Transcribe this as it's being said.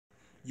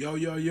Yo,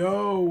 yo,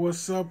 yo,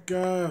 what's up,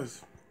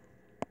 guys?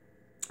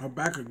 I'm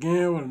back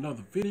again with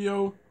another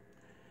video.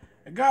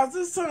 And guys,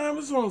 this time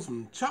it's on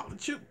some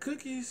chocolate chip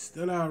cookies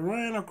that I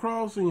ran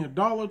across in your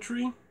Dollar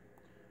Tree.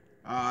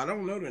 I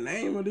don't know the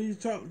name of these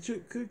chocolate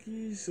chip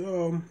cookies.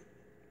 I'm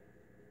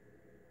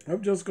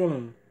just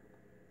gonna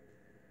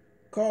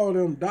call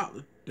them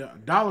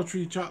Dollar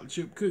Tree chocolate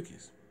chip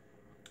cookies.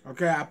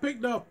 Okay, I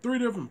picked up 3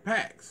 different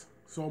packs.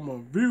 So I'm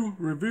gonna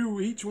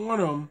review each one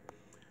of them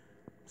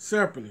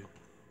separately.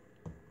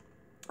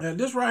 And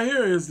this right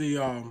here is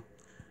the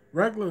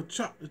regular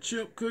chocolate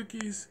chip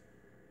cookies,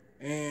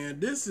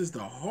 and this is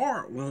the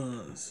hard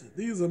ones.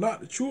 These are not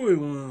the chewy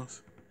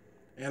ones.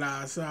 And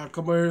I said I'll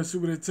come over here and see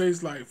what it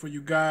tastes like for you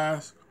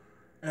guys.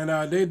 And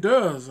they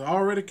does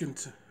already can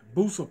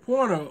boost a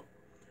point up,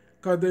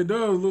 because they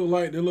does look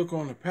like they look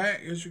on the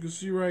pack, as you can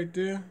see right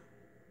there.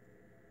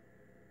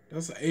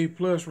 That's an A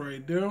plus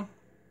right there.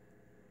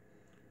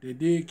 They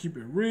did keep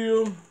it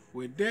real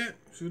with that,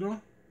 see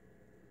them?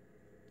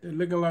 They're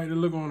looking like they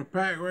look on the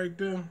pack right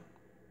there.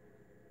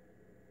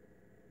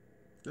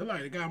 They're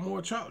like they got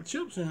more chocolate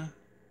chips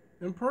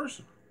in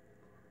person.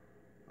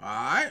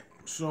 Alright,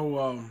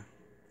 so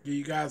give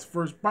you guys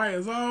first bite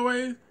as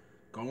always.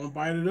 Go and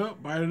bite it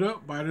up, bite it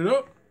up, bite it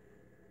up.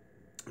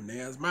 And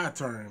now it's my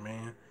turn,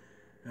 man.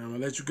 And I'm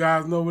gonna let you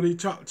guys know what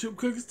these chocolate chip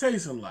cookies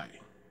tasting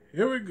like.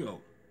 Here we go.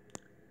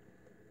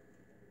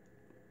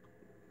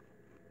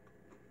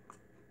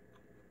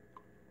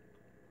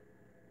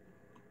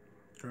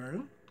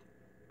 Okay.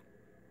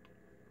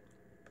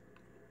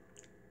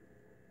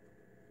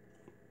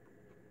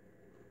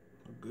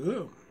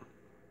 Good.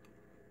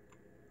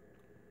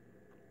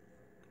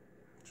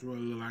 That's what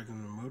it look like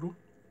in the middle.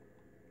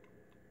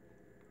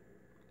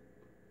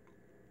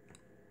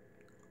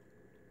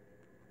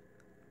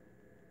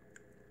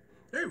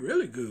 They're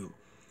really good.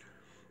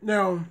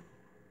 Now,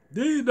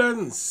 these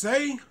doesn't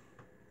say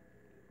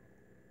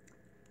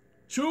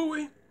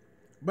chewy,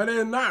 but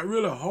they're not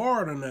really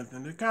hard or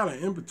nothing. They're kind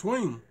of in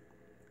between.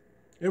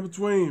 In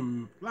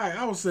between, like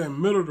I was saying,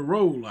 middle of the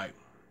road. Like,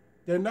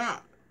 they're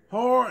not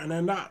hard and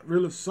they're not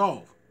really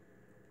soft.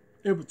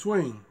 In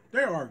between.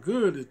 They are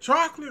good. The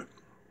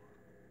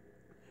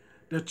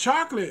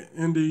chocolate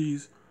in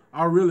these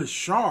are really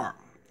sharp.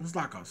 It's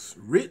like a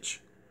rich,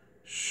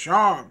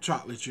 sharp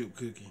chocolate chip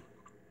cookie.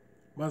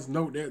 Must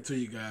note that to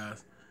you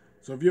guys.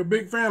 So if you're a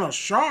big fan of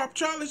sharp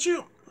chocolate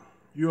chip,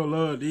 you'll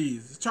love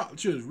these. The chocolate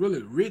chip is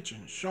really rich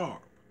and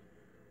sharp.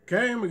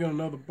 Okay, we got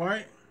another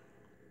bite.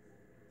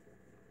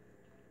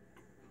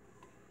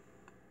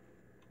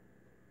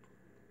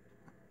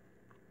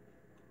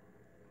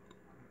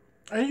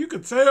 And you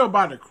can tell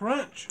by the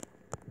crunch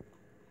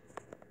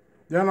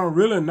that I'm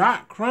really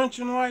not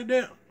crunching like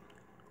that.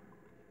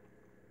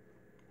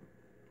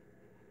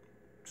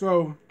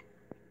 So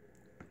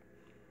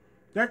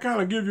that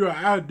kind of gives you an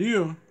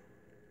idea of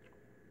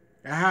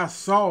how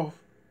soft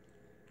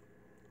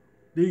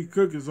these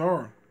cookies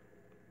are.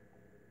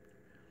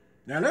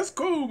 Now that's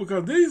cool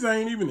because these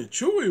ain't even the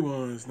chewy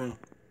ones now.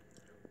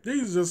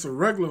 These are just a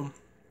regular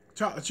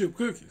chocolate chip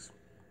cookies.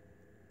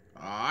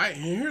 Alright,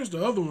 and here's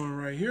the other one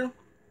right here.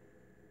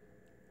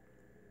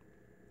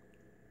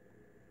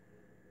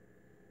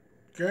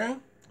 Okay,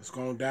 let's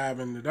go dive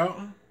into that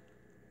one.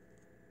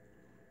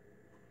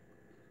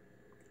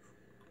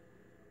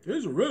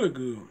 These are really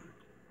good.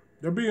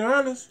 To be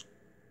honest,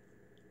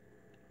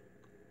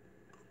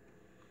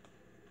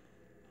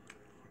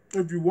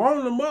 if you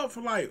warm them up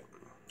for like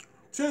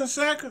 10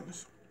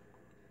 seconds,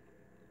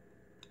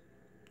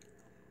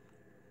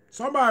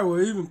 somebody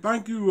will even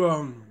think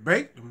you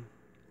baked them.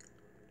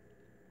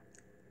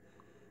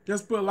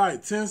 Just put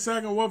like 10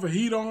 seconds worth of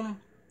heat on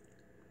them.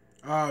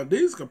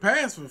 These could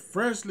pass for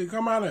freshly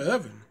come out of the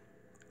oven.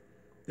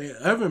 They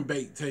oven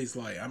baked taste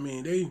like. I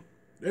mean,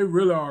 they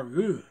really are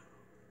good.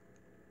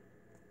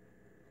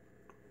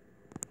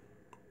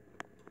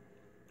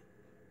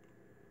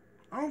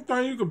 I don't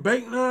think you could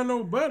bake none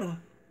no better,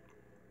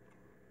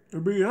 to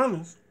be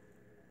honest.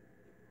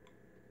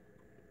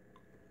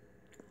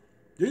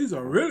 These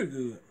are really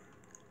good.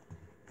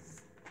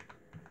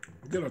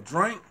 Get a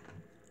drink.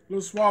 A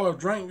little swallow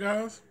drink,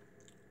 guys.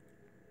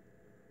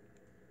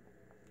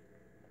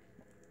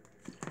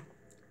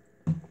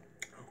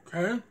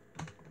 Okay.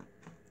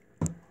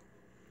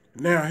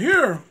 Now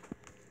here,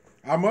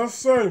 I must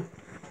say,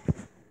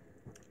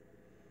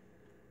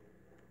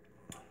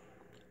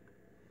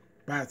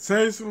 by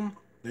tasting them,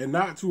 they're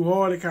not too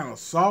hard. They're kind of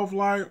soft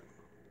like.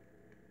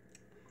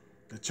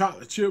 The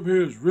chocolate chip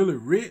here is really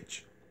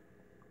rich.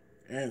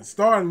 And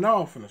starting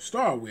off from the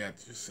start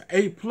with, just an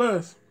A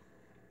plus.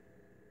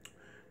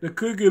 The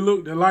cookie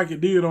looked like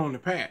it did on the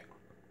pack.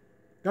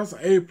 That's an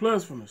A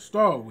plus from the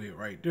start with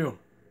right there.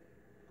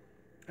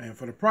 And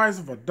for the price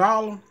of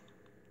 $1,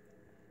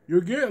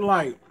 you'll get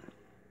like,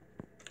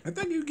 I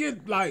think you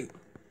get like,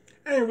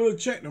 I ain't really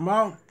checked them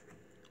out.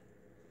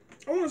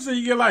 I want to say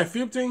you get like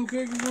 15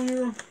 cookies in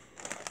here.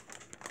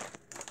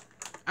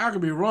 I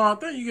could be wrong. I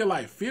think you get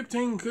like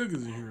 15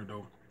 cookies in here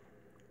though.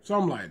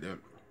 Something like that.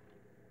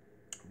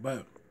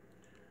 But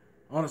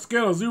on a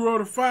scale of 0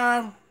 to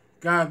 5,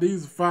 Guys,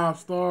 these are 5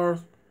 stars.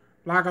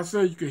 Like I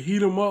said, you can heat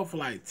them up for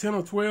like 10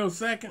 or 12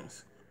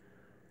 seconds.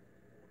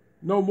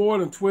 No more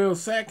than 12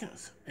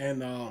 seconds.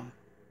 And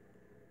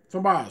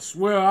somebody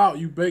swear out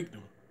you baked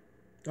them.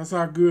 That's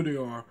how good they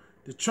are.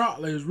 The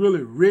chocolate is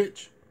really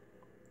rich.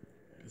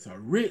 It's a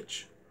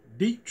rich,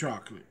 deep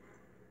chocolate.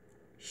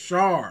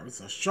 Sharp. It's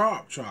a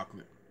sharp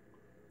chocolate.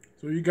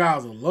 So you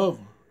guys will love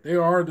them. They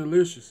are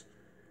delicious.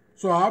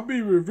 So I'll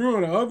be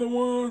reviewing the other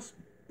ones.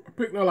 I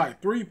picked up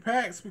like 3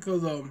 packs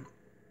because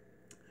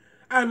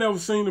I never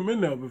seen them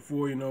in there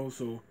before, you know.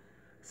 So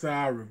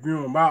I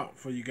review them out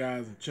for you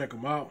guys and check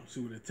them out and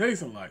see what it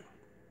tastes like.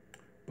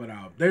 But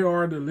they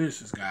are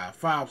delicious, guys.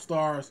 5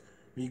 stars.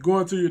 When you go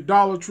into your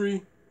Dollar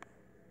Tree,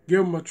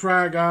 give them a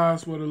try,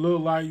 guys. What it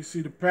look like. You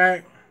see the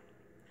pack.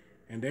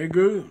 And they're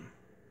good.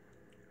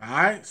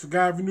 Alright, so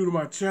guys, if you're new to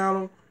my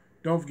channel,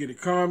 don't forget to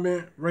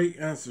comment, rate,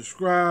 and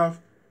subscribe.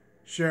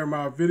 Share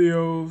my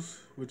videos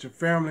with your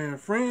family and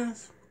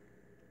friends.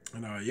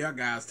 And yeah,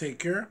 guys, take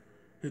care.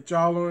 Hit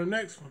y'all on the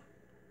next one.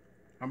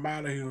 I'm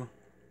out of here.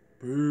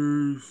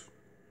 Peace.